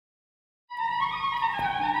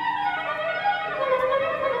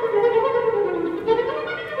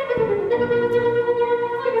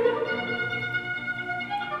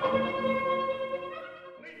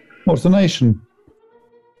What's the nation?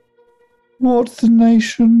 What's the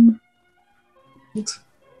nation? What?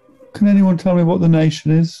 Can anyone tell me what the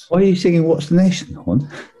nation is? Why are you singing What's the Nation, Horne?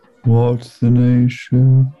 What's the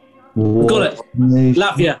nation? Got it.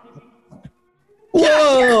 Latvia.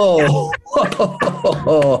 Whoa!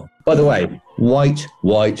 By the way, white,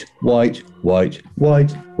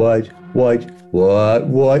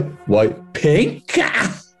 pink.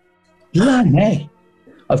 Blimey.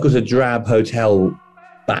 I've got a drab hotel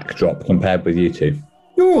backdrop compared with you two.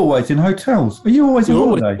 You're always in hotels. Are you always on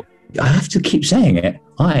holiday? I have to keep saying it.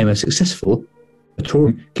 I am a successful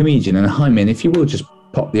touring comedian, and Haiminh, if you will just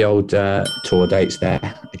pop the old tour dates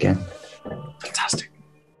there again. Fantastic.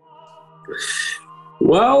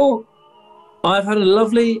 Well, I've had a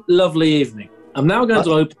lovely, lovely evening. I'm now going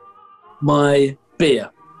to open my beer.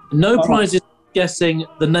 No prizes guessing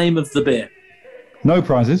the name of the beer. No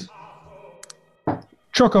prizes.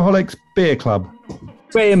 Chocoholics Beer Club.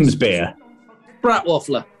 Graham's beer. Brat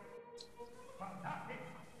Waffler.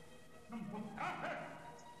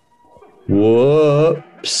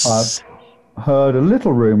 Whoops. I've heard a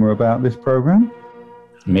little rumour about this programme.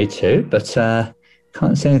 Me too, but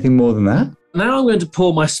can't say anything more than that. Now I'm going to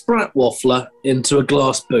pour my Sprat Waffler into a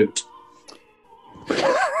glass boot.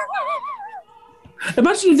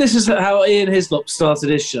 Imagine if this is how Ian Hislop started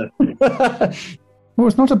his show. Well,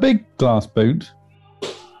 it's not a big glass boot.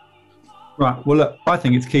 Right, well, look, I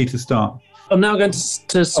think it's key to start. I'm now going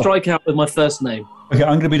to strike out with my first name. Okay,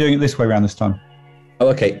 I'm going to be doing it this way around this time. Oh,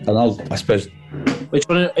 okay. And I suppose...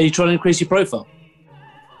 Are you trying to increase your profile?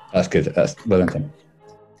 That's good. That's well done, Tim.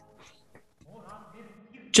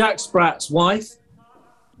 Jack Sprat's wife?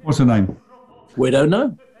 What's her name? We don't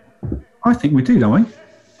know. I think we do, don't we?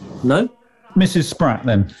 No? Mrs. Spratt,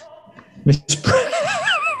 then. Mrs.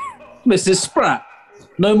 Sprat.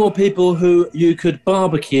 No more people who you could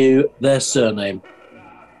barbecue their surname.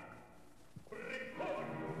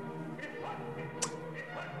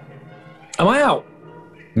 Am I out?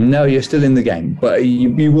 No, you're still in the game, but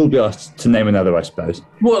you will be asked to name another, I suppose.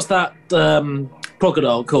 What's that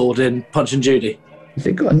crocodile called in Punch and Judy? Has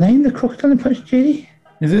it got a name, the crocodile in Punch and Judy?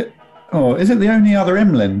 Is it? Oh, is it the only other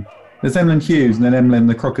Emlyn? There's Emlyn Hughes and then Emlyn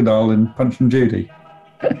the crocodile in Punch and Judy.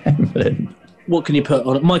 Emlyn. What can you put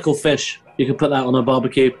on it? Michael Fish. You can put that on a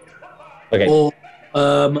barbecue. Okay. Or,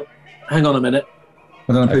 hang on a minute.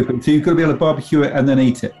 I don't know. So you've got to be able to barbecue it and then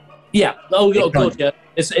eat it. Yeah. Oh, God, yeah.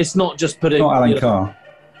 It's not just putting... Not Alan Carr.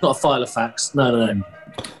 Not a file of facts. No.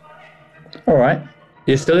 All right.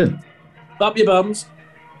 You're still in. Up your bums.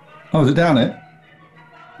 Oh, is it down it?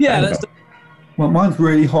 Yeah, let's do. Well, mine's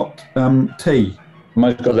really hot tea.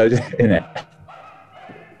 Mine's got loads in it.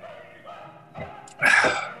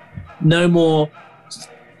 No more,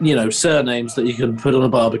 surnames that you can put on a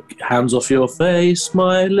barbecue. Hands off your face,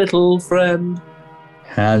 my little friend.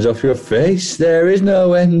 Hands off your face, there is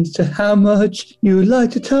no end to how much you like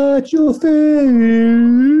to touch your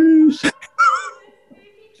face.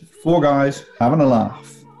 4 guys having a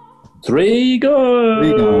laugh. 3 guys.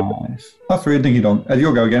 3 guys. That's 3 dingy dong.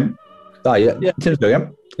 You'll go again. Oh, yeah. Tim's go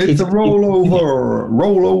again. It's a rollover.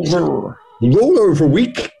 Rollover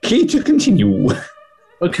week. Key to continue.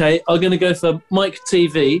 Okay, I'm going to go for Mike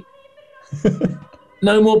TV.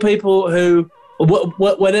 No more people who,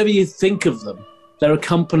 whenever you think of them, they're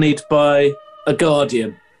accompanied by a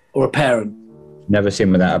guardian or a parent. Never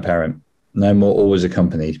seen without a parent. No more always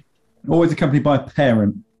accompanied. Always accompanied by a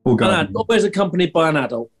parent or guardian. Always accompanied by an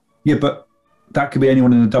adult. Yeah, but that could be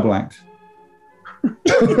anyone in a double act.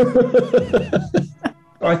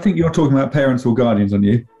 I think you're talking about parents or guardians, aren't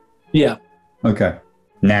you? Yeah. Okay.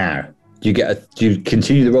 Now, do you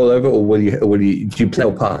continue the rollover, or do you play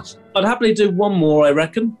or pass? I'd happily do one more, I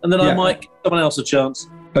reckon, and then I might give someone else a chance.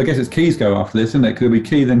 I guess it's keys go after this, isn't it? Could it be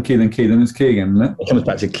key, then key, then key, then it's key again, isn't it? It comes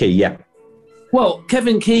back to key, yeah. Well,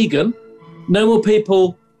 Kevin Keegan. No more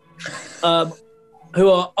people who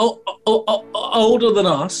are older than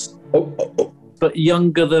us, but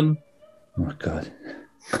younger than. Oh my God.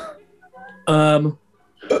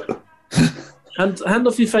 Hand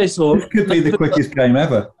off your face, Horne. This could be the quickest game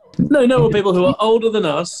ever. No more people who are older than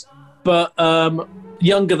us, but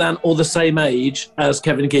younger than or the same age as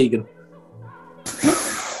Kevin Keegan.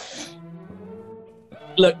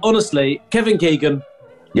 Look, honestly, Kevin Keegan.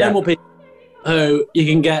 No more people who you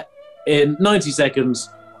can get in 90 seconds.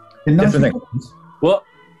 In 90 seconds? What?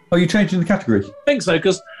 Are you changing the category? I think so,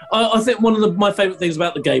 because I think one of my favourite things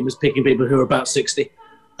about the game is picking people who are about 60.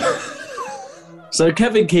 So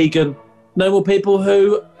Kevin Keegan, no more people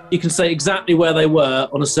who you can say exactly where they were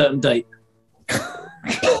on a certain date.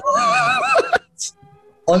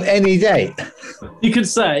 On any date? You can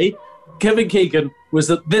say Kevin Keegan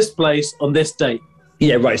was at this place on this date.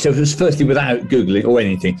 Yeah, right. So firstly, without Googling or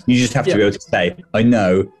anything, you just have to be able to say, I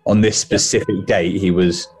know on this specific date he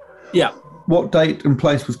was... Yeah. What date and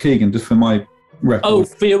place was Keegan, just for my record? Oh,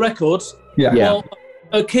 for your records? Yeah.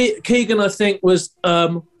 Well, Keegan, I think, was... I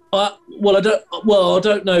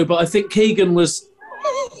don't know, but I think Keegan was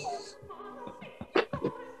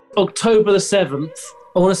October the 7th.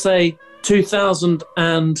 I want to say 2000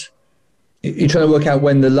 and... You're trying to work out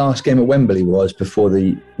when the last game at Wembley was before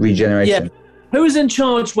the regeneration? Yeah. Who was in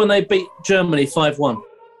charge when they beat Germany 5-1?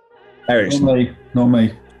 Ericsson. Not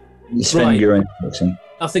me. Sven-Göran Eriksson.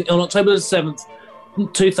 I think on October the 7th,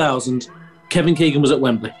 2000, Kevin Keegan was at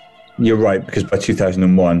Wembley. You're right, because by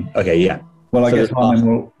 2001... Okay, yeah. Well, I guess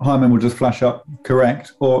Haiminh will just flash up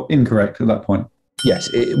correct or incorrect at that point. Yes.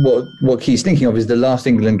 What he's thinking of is the last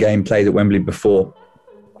England game played at Wembley before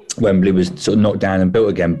Wembley was sort of knocked down and built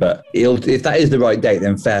again. But if that is the right date,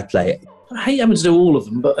 then fair play. I hate having to do all of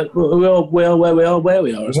them, but we are where we are,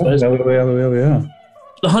 I suppose. We are.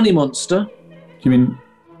 The Honey Monster. Do you mean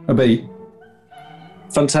a B?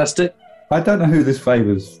 Fantastic. I don't know who this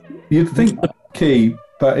favours. You'd think Key,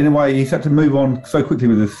 but in a way he's had to move on so quickly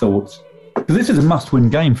with his thoughts. Because this is a must-win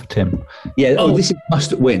game for Tim. Yeah, this is a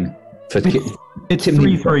must-win for Tim. It's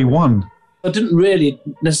 3-3-1. I didn't really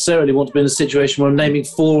necessarily want to be in a situation where I'm naming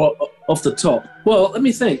 4 off the top. Well, let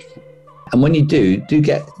me think. And when you do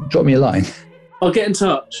drop me a line. I'll get in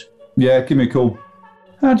touch. Yeah, give me a call.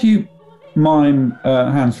 How do you mime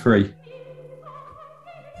hands-free?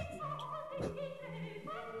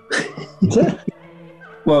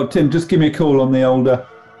 Well, Tim, just give me a call on the older.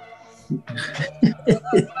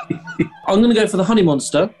 I'm going to go for the Honey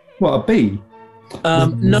Monster. What, a B?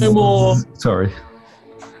 No more. Sorry.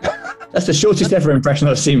 That's the shortest ever impression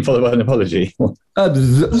I've seen followed by an apology.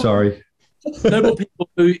 Sorry. No more people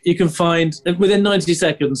who you can find within 90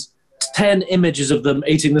 seconds 10 images of them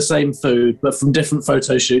eating the same food but from different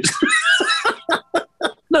photo shoots.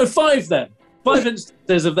 No, 5 then. 5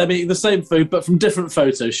 instances of them eating the same food but from different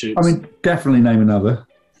photo shoots. I mean, definitely name another.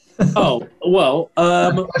 Oh, well...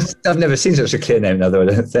 I've never seen such a clear name another, I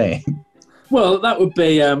don't think. Well, that would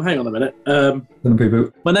be... hang on a minute.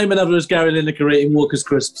 My name another is Gary Lineker eating Walker's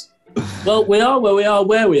Crisps. Well, we are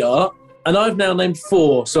where we are, and I've now named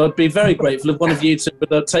 4, so I'd be very grateful if one of you two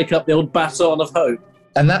would take up the old baton of hope.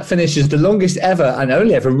 And that finishes the longest ever and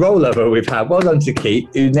only ever rollover we've had. Well done to Keith,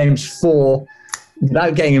 who names 4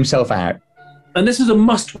 without getting himself out. And this is a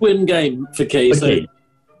must-win game for Keith, so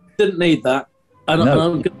didn't need that. And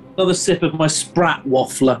I'm getting another sip of my Sprat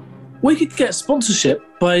waffler. We could get sponsorship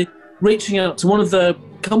by reaching out to one of the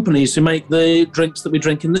companies who make the drinks that we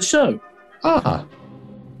drink in the show. Ah.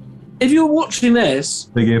 If you're watching this,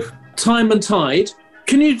 big if. Time and Tide,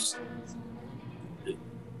 can you,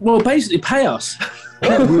 basically pay us?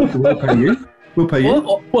 We'll pay you. We'll pay you.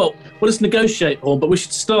 Well, let's negotiate, Horne, but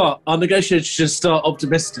our negotiations should start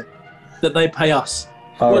optimistic that they pay us.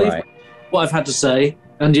 All right. What I've had to say,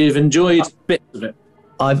 and you've enjoyed bits of it.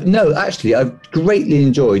 I've greatly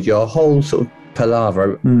enjoyed your whole sort of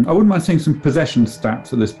palaver. I wouldn't mind seeing some possession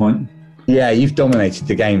stats at this point. Yeah, you've dominated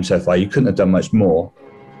the game so far. You couldn't have done much more.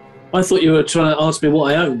 I thought you were trying to ask me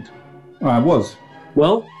what I owned. I was.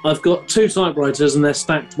 Well, I've got 2 typewriters and they're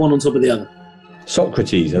stacked one on top of the other.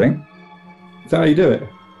 Socrates, I think. Is that how you do it?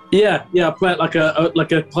 Yeah, I play it like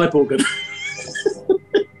a pipe organ.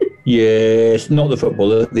 Yes, not the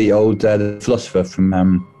footballer, the old the philosopher from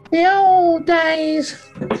the old days.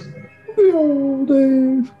 The old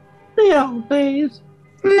days. The old days.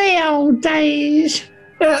 The old days.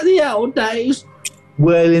 The old days.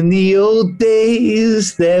 Well, in the old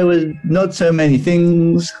days, there was not so many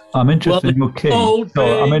things. I'm interested in your key.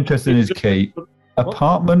 I'm interested in his key.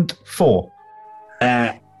 Apartment 4.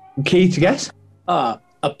 Key to guess?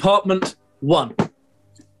 Apartment 1.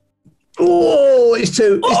 Oh, it's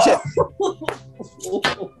 2. It's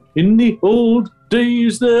 2. In the old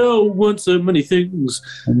days, there weren't so many things.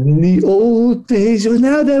 In the old days,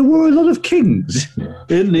 now there were a lot of kings.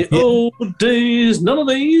 In the old days, none of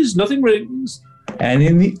these, nothing rings. And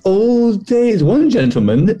in the old days, one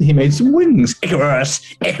gentleman, he made some wings. Icarus,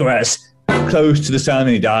 close to the sun and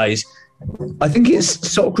he dies. I think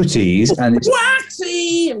it's Socrates and it's...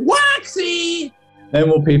 Waxy! No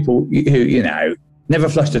more people who, never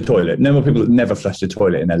flushed a toilet. No more people that never flushed a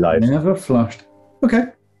toilet in their lives. Never flushed. Okay,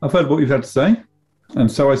 I've heard what you've had to say.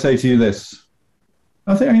 And so I say to you this.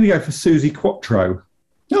 I think I'm going to go for Susie Quattro.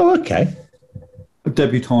 Oh, okay. A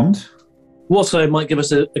debutante. Watto might give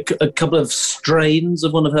us a couple of strains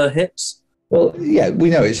of one of her hits. Well, yeah, we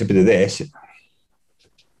know it's a bit of this.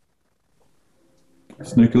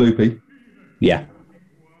 Snooker-loopy. Yeah.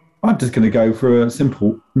 I'm just going to go for a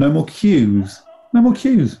simple no more cues. No more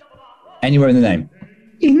cues. Anywhere in the name.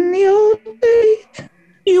 in the old days.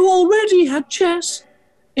 You already had chess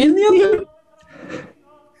in the old.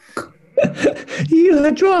 You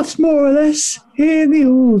had drafts more or less in the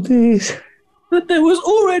old days. But there was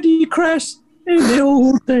already cress in the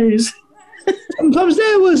old days. Sometimes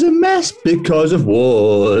there was a mess because of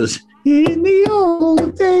wars in the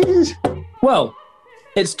old days. Well,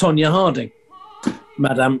 it's Tonya Harding.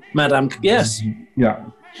 Madame, yes. Yeah.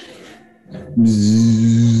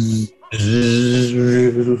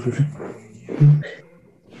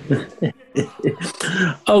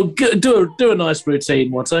 Oh, do a nice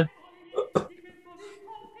routine, Watto.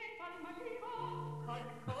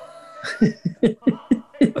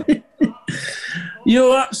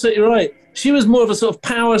 You're absolutely right. She was more of a sort of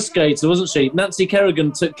power skater, wasn't she? Nancy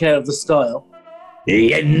Kerrigan took care of the style.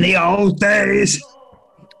 In the old days.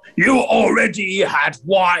 You already had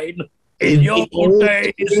wine in your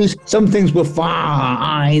days. Some things were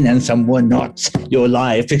fine and some were not. Your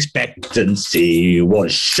life expectancy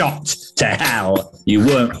was shot to hell. You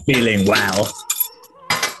weren't feeling well.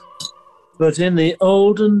 But in the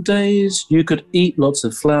olden days, you could eat lots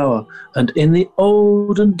of flour. And in the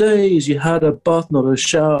olden days, you had a bath, not a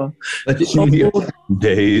shower. But in the olden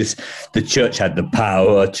days, the church had the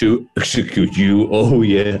power to execute you. Oh,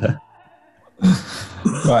 yeah.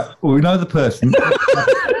 Right. Well, we know the person.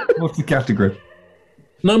 What's the category?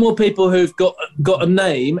 No more people who've got a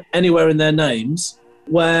name anywhere in their names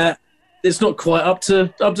where it's not quite up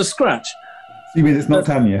to scratch. So you mean it's not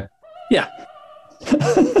Tanya? Yeah.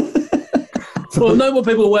 Well, no more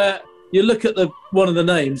people where you look at one of the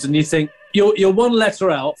names and you think you're one letter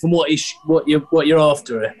out from what you're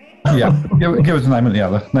after it. Yeah. Give us the name of the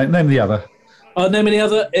other. Name the other. Name of the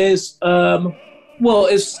other is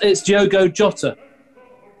it's Diogo Jota.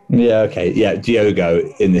 Yeah, okay. Yeah,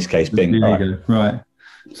 Diogo in this case being Diogo, right.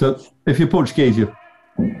 So if you're Portuguese, you're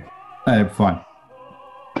fine.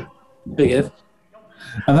 Big if.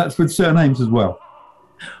 And that's with surnames as well.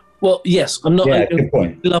 Well, yes, I'm not good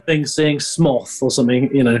point. loving seeing Smoth or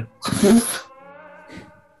something, you know.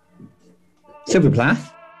 Sylvia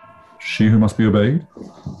Plath. She who must be obeyed.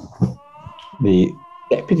 The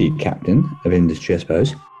deputy captain of industry, I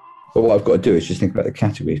suppose. But what I've got to do is just think about the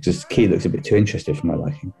category because Key looks a bit too interested for my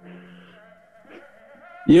liking.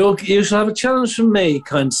 You shall have a challenge from me,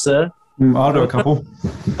 kind sir. I'll do a couple.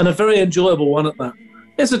 And a very enjoyable one at that.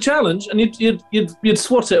 It's a challenge, and you'd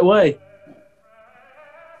swat it away.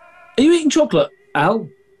 Are you eating chocolate, Al?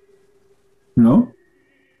 No.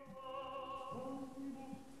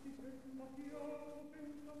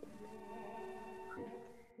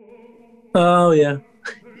 Oh, yeah.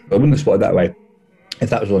 I wouldn't have spotted that way if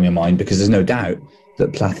that was on your mind, because there's no doubt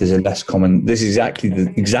that Plath is a less common. This is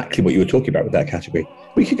exactly what you were talking about with that category.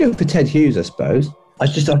 We could go for Ted Hughes, I suppose. I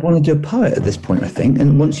want to do a poet at this point, I think.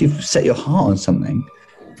 And once you've set your heart on something.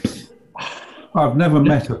 I've never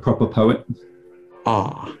met a proper poet.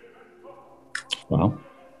 Ah. Well.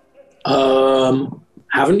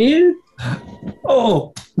 Haven't you?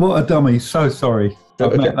 Oh, what a dummy. So sorry.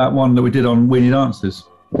 I've met that one that we did on Weenie Dances.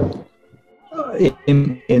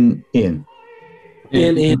 Ian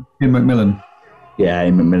McMillan. Yeah,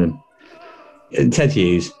 Ian McMillan. Ted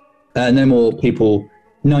Hughes. No more people.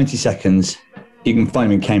 90 seconds. You can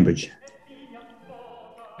find them in Cambridge.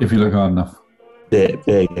 If you look hard enough. Big.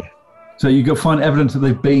 So you can find evidence that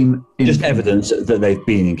they've been in... Just evidence that they've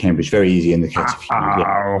been in Cambridge. Very easy in the case of Hughes.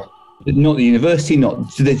 Yeah. Not the university, so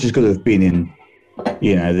they've just got to have been in,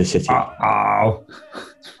 the city.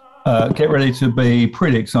 Get ready to be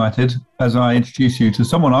pretty excited as I introduce you to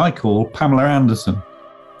someone I call Pamela Anderson.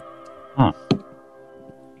 Huh.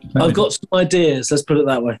 I've got some ideas, let's put it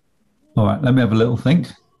that way. All right, let me have a little think.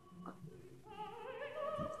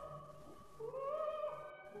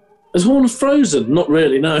 Is Horne frozen? Not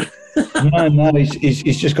really, no. No, he's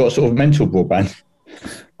just got sort of mental broadband.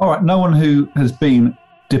 All right, no one who has been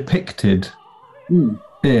depicted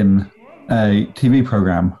in a TV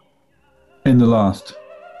program in the last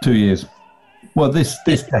 2 years. Well, this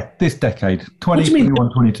decade,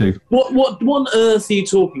 2021, 22. What on earth are you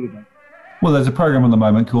talking about? Well, there's a program at the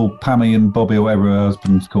moment called Pammy and Bobby, or whatever her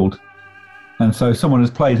husband's called. And so someone has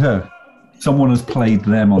played her. Someone has played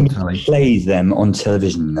them on telly. Plays them on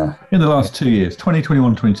television now. In the last 2 years,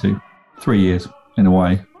 2021, 22. 3 years, in a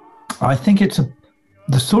way. I think it's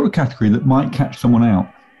the sort of category that might catch someone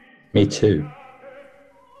out. Me too.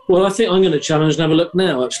 Well, I think I'm going to challenge and have a look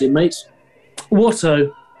now, actually, mate.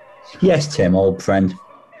 Watto. Yes, Tim, old friend.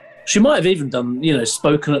 She might have even done,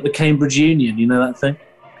 spoken at the Cambridge Union, you know that thing?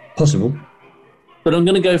 Possible. But I'm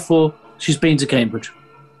going to go for she's been to Cambridge.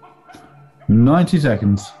 90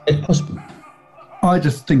 seconds. It's possible. I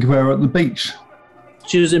just think of her at the beach.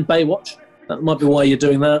 She was in Baywatch. That might be why you're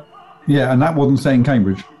doing that. Yeah, and that wasn't saying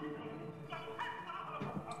Cambridge.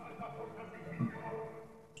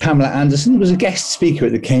 Pamela Anderson was a guest speaker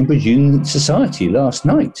at the Cambridge Union Society last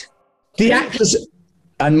night. The actress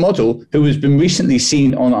and model, who has been recently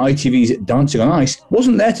seen on ITV's Dancing on Ice,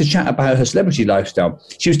 wasn't there to chat about her celebrity lifestyle.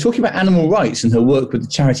 She was talking about animal rights and her work with the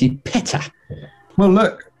charity PETA. Well,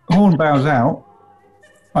 look, Horne bows out.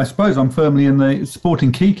 I suppose I'm firmly in the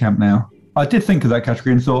sporting key camp now. I did think of that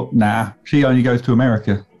category and thought, nah, she only goes to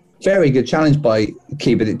America. Very good challenge by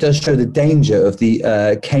Key, but it does show the danger of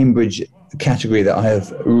the Cambridge category that I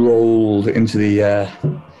have rolled into the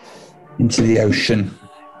ocean.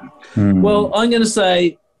 Well, I'm going to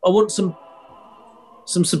say I want some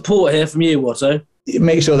support here from you, Watto.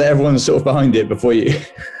 Make sure that everyone's sort of behind it before you.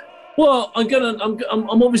 Well,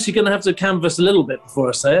 I'm obviously going to have to canvass a little bit before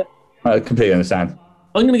I say it. I completely understand.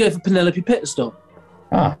 I'm going to go for Penelope Pitstop.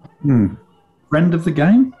 Friend of the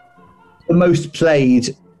game? The most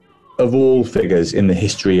played of all figures in the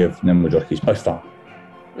history of No More Jockeys, by far.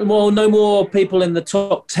 Well, no more people in the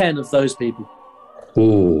top 10 of those people.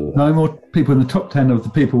 Ooh. No more people in the top 10 of the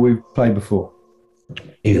people we've played before.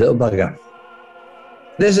 You little bugger.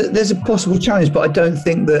 There's a possible challenge, but I don't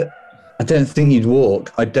think you'd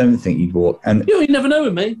walk. And You never know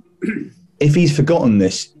with me. if he's forgotten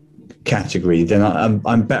this category, then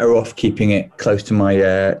I'm better off keeping it close to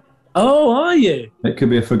my... Oh, are you? It could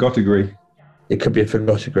be a forgotagory. It could be a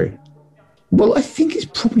forgotagory. Well, I think it's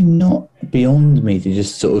probably not beyond me to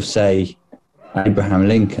just sort of say Abraham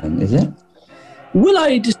Lincoln, is it? Will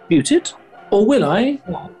I dispute it, or will I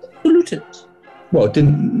salute it? Well,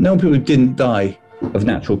 no people didn't die of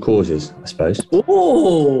natural causes, I suppose.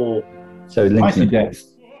 Oh! So Lincoln... Spicy deaths.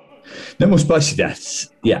 No more spicy deaths,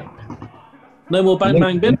 yeah. No more bang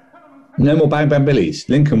bang bill? No more bang bang billies.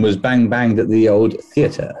 Lincoln was bang banged at the old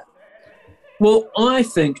theatre. Well, I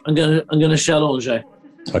think I'm gonna challenge.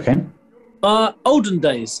 Okay. Olden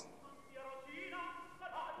days.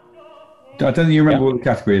 I don't think you remember what the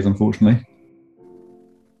category is, unfortunately.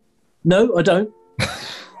 No, I don't.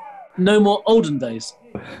 No more olden days.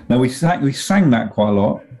 No, we sang that quite a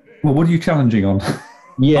lot. Well, what are you challenging on?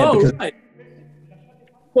 Yeah, because right.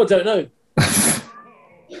 Well, I don't know.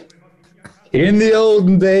 in the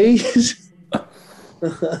olden days...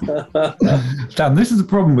 Dan, this is the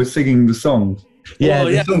problem with singing the song. Yeah,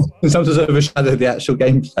 Well, yeah. Sometimes overshadow the actual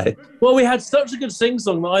gameplay. Well, we had such a good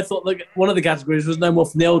sing-song that I thought that one of the categories was no more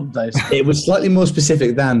from the olden days. It was slightly more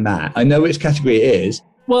specific than that. I know which category it is.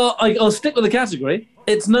 Well, I'll stick with the category.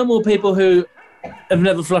 It's no more people who have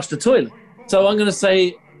never flushed a toilet. So I'm going to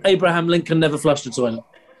say Abraham Lincoln never flushed a toilet.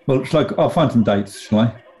 Well, I'll find some dates, shall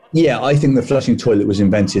I? Yeah, I think the flushing toilet was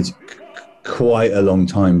invented quite a long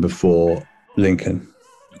time before Lincoln.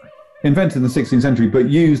 Invented in the 16th century, but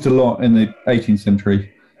used a lot in the 18th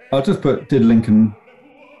century. I'll just put, did Lincoln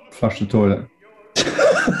flush the toilet?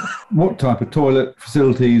 What type of toilet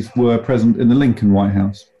facilities were present in the Lincoln White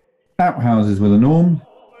House? Outhouses were the norm.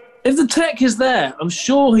 If the tech is there, I'm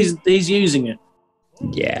sure he's using it.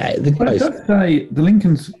 Yeah, I should say the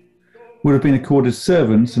Lincolns would have been accorded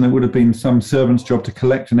servants, and it would have been some servant's job to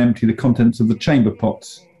collect and empty the contents of the chamber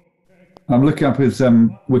pots. I'm looking up his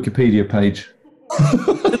Wikipedia page.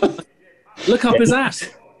 Look up his ass.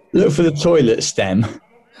 Look for the toilet stem.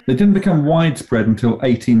 They didn't become widespread until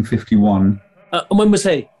 1851. And when was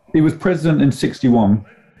he? He was president in 61,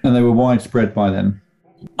 and they were widespread by then.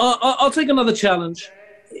 I'll take another challenge.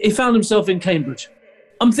 He found himself in Cambridge.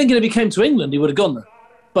 I'm thinking if he came to England, he would have gone there.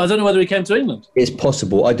 But I don't know whether he came to England. It's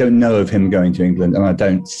possible. I don't know of him going to England, and I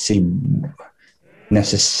don't see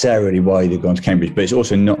necessarily why he'd have gone to Cambridge. But it's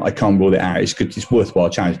also not. I can't rule it out. It's good. It's a worthwhile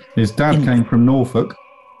challenge. His dad came from Norfolk.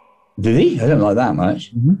 Did he? I don't like that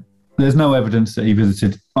much. Mm-hmm. There's no evidence that he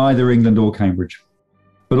visited either England or Cambridge.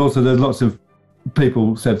 But also there's lots of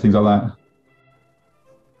people said things like that.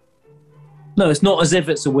 No, it's not as if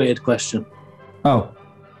it's a weird question. Oh,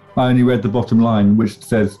 I only read the bottom line, which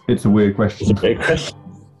says it's a weird question. It's a big question.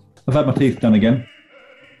 I've had my teeth done again.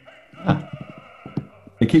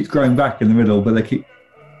 It keeps growing back in the middle, but they keep...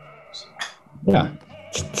 Yeah.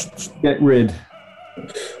 Get rid.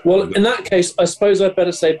 Well, in that case, I suppose I'd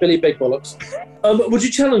better say Billy Big Bollocks. Would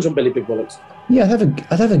you challenge on Billy Big Bollocks? Yeah,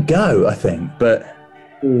 I'd have a go, I think, but...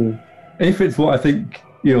 If it's what I think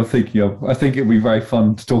you're thinking of, I think it'd be very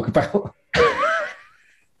fun to talk about.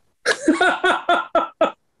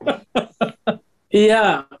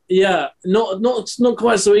 Yeah. Not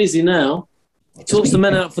quite so easy now. Talks the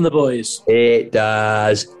men out from the boys. It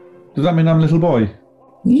does. Does that mean I'm a little boy?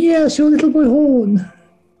 Yes, your little boy Horne.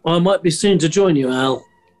 I might be soon to join you, Al.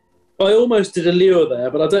 I almost did a lure there,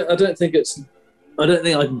 but I don't think I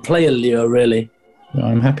can play a lure really.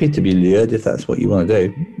 I'm happy to be lured if that's what you want to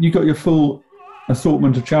do. You got your full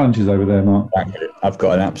assortment of challenges over there, Mark. I've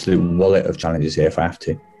got an absolute wallet of challenges here if I have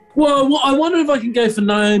to. Well, I wonder if I can go for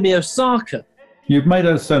Naomi Osaka. You've made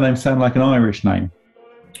her surname sound like an Irish name.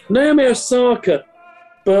 Naomi Osaka,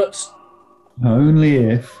 but... Only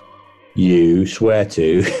if... You swear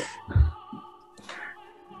to...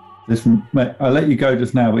 Listen, mate, I let you go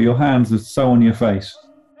just now, but your hands are so on your face.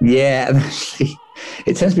 Yeah, and actually,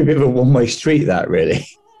 it tends to be a bit of a one-way street, that, really.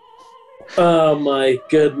 Oh, my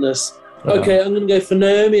goodness. Okay, I'm going to go for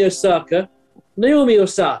Naomi Osaka. Naomi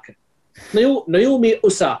Osaka. Naomi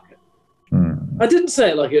Osaka. I didn't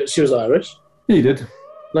say it like she was Irish. You did.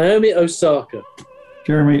 Naomi Osaka.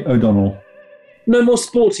 Jeremy O'Donnell. No more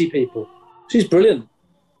sporty people. She's brilliant.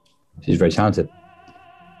 She's very talented.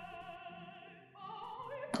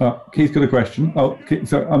 Oh, Keith's got a question. Oh,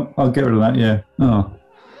 so I'll get rid of that, yeah. Oh.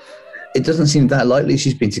 It doesn't seem that likely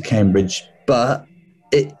she's been to Cambridge, but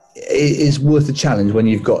it is worth a challenge when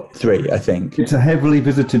you've got 3, I think. It's a heavily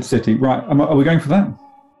visited city. Right, are we going for that?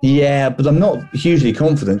 Yeah, but I'm not hugely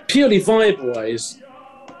confident. Purely vibe-wise,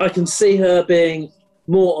 I can see her being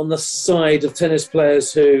more on the side of tennis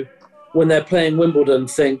players who, when they're playing Wimbledon,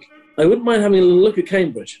 think, I wouldn't mind having a look at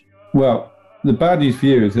Cambridge. Well, the bad news for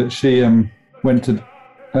you is that she went to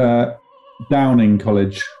Downing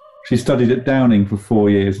College. She studied at Downing for 4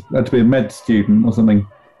 years. Had to be a med student or something.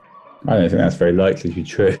 I don't think that's very likely to be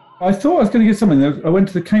true. I thought I was going to get something. I went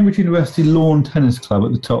to the Cambridge University Lawn Tennis Club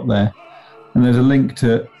at the top there, and there's a link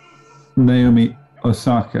to Naomi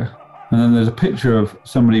Osaka, and then there's a picture of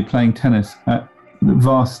somebody playing tennis at the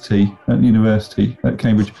varsity at university at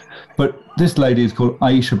Cambridge. But this lady is called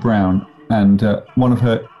Aisha Brown, and one of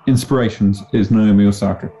her inspirations is Naomi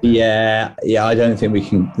Osaka. Yeah, I don't think we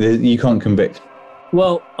can... You can't convict.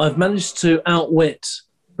 Well, I've managed to outwit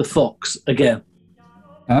the fox again.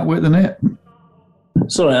 Outwit the nit.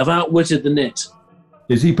 Sorry, I've outwitted the nit.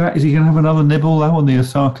 Is he back? Is he going to have another nibble though on the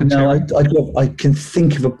Osaka? No, I can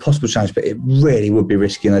think of a possible challenge, but it really would be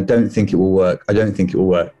risky, and I don't think it will work.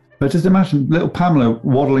 But just imagine little Pamela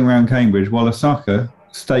waddling around Cambridge while Osaka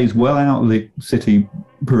stays well out of the city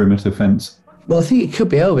perimeter fence. Well, I think it could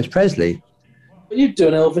be Elvis Presley. But you do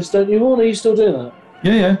an Elvis, don't you, Horne? Are you still doing that?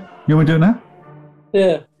 Yeah. You want me to do it now?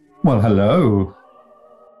 Yeah. Well, hello.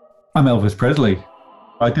 I'm Elvis Presley.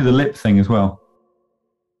 I do the lip thing as well.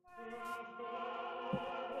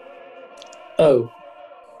 Oh.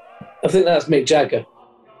 I think that's Mick Jagger.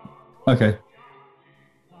 Okay.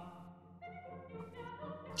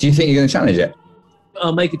 Do you think you're going to challenge it?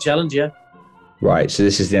 I'll make a challenge, yeah. Right, so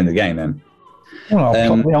this is the end of the game then. Well,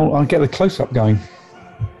 I'll get the close-up going.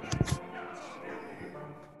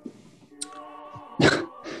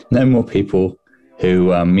 No more people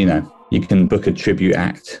who, you can book a tribute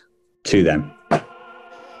act to them.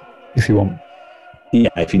 If you want. Yeah,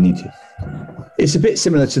 if you need to. It's a bit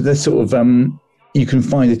similar to the sort of, you can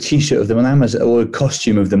find a T-shirt of them on Amazon or a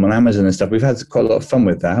costume of them on Amazon and stuff. We've had quite a lot of fun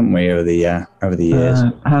with that, haven't we, over the years?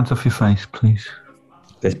 Hands off your face, please.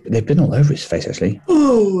 They've been all over his face, actually.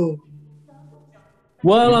 Oh.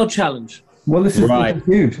 Well, I'll challenge. Well, this is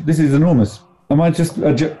huge. This is enormous. Am I just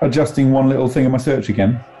adjusting one little thing in my search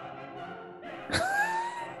again?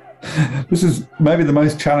 This is maybe the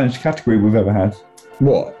most challenged category we've ever had.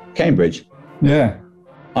 What? Cambridge? Yeah.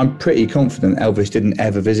 I'm pretty confident Elvis didn't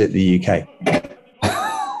ever visit the UK.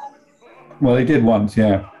 Well, he did once,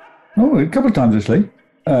 yeah. Oh, a couple of times, actually.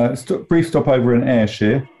 Brief stopover in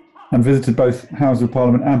Ayrshire and visited both Houses of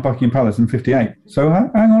Parliament and Buckingham Palace in 58. So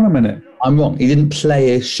hang on a minute. I'm wrong. He didn't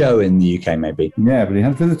play a show in the UK, maybe. Yeah, but he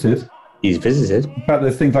has visited. He's visited. In fact,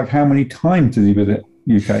 there's things like how many times did he visit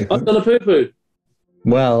UK? I've done a poo-poo.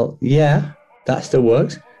 Well, yeah, that still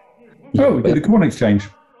works. Oh, he did a corn exchange.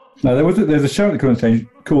 No, there's a show at the corn exchange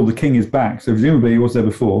called The King is Back, so presumably he was there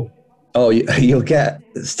before. Oh, you'll get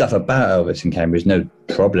stuff about Elvis in Cambridge, no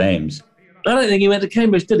problems. I don't think he went to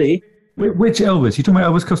Cambridge, did he? Which Elvis? You talking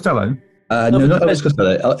about Elvis Costello? No, not Elvis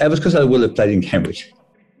Costello. Elvis Costello will have played in Cambridge.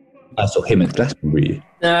 I saw him at Glastonbury.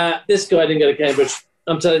 Nah, this guy didn't go to Cambridge.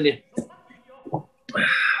 I'm telling you.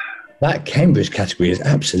 That Cambridge category has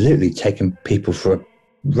absolutely taken people for a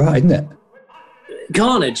ride, isn't it?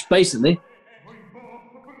 Carnage, basically.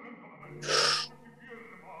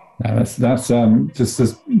 No, that's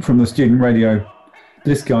just from the student radio.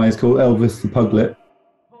 This guy is called Elvis the Puglet.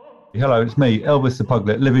 Hello, it's me, Elvis the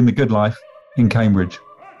Puglet, living the good life in Cambridge.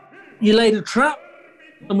 You laid a trap,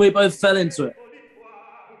 and we both fell into it.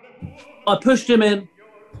 I pushed him in,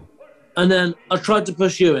 and then I tried to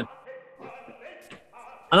push you in.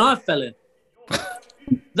 And I fell in.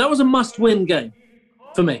 That was a must-win game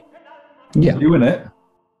for me. Yeah. You win it?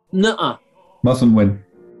 Nuh-uh. Mustn't win.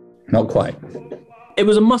 Not quite. it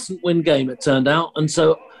was a mustn't-win game, it turned out, and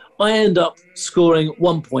so I end up scoring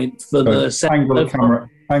 1 point for the second.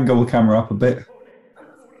 Angle the camera up a bit.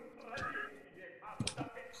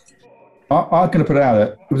 I'm going to put it out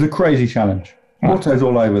there. It was a crazy challenge. Otto's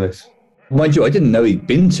all over this. Mind you, I didn't know he'd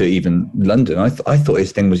been to even London. I thought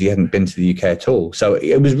his thing was he hadn't been to the UK at all. So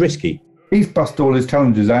it was risky. He's bust all his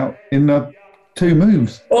challenges out in 2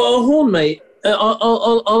 moves. Oh, Horne, mate.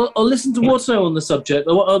 I'll listen to Otto on the subject.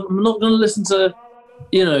 I'm not going to listen to,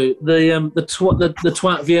 the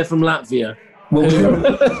twat Via from Latvia. Well,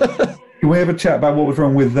 can we have a chat about what was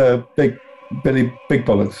wrong with Billy Big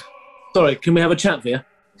Bollocks? Sorry, can we have a chat, Via?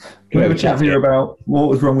 Can we have a chat here about what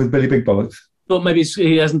was wrong with Billy Big Bollocks? Thought maybe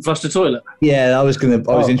he hasn't flushed a toilet. Yeah, I was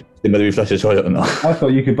interested in whether he flushed a toilet or not. I thought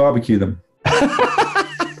you could barbecue them.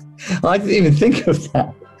 I didn't even think of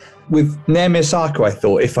that. With Naomi Osaka, I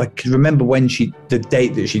thought if I could remember the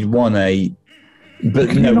date that she'd won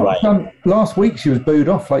last week she was booed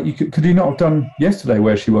off. Like could you not have done yesterday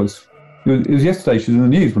where she was? It was yesterday she was in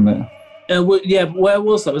the news, wasn't it? Yeah, where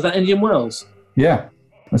was that? Was that Indian Wells? Yeah,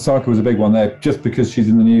 Osaka was a big one there just because she's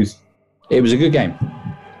in the news. It was a good game.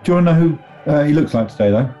 Do you want to know who he looks like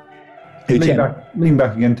today, though? Lean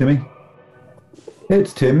back again, Timmy.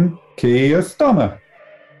 It's Tim Kiyostama.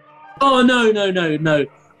 Oh, no.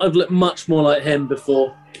 I've looked much more like him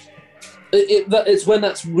before. It's when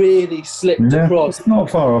that's really slipped across. It's not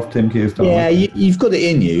far off Tim Kiyostama. Yeah, you've got it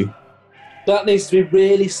in you. That needs to be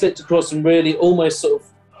really slipped across and really almost sort of,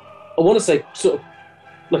 I want to say sort of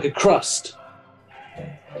like a crust.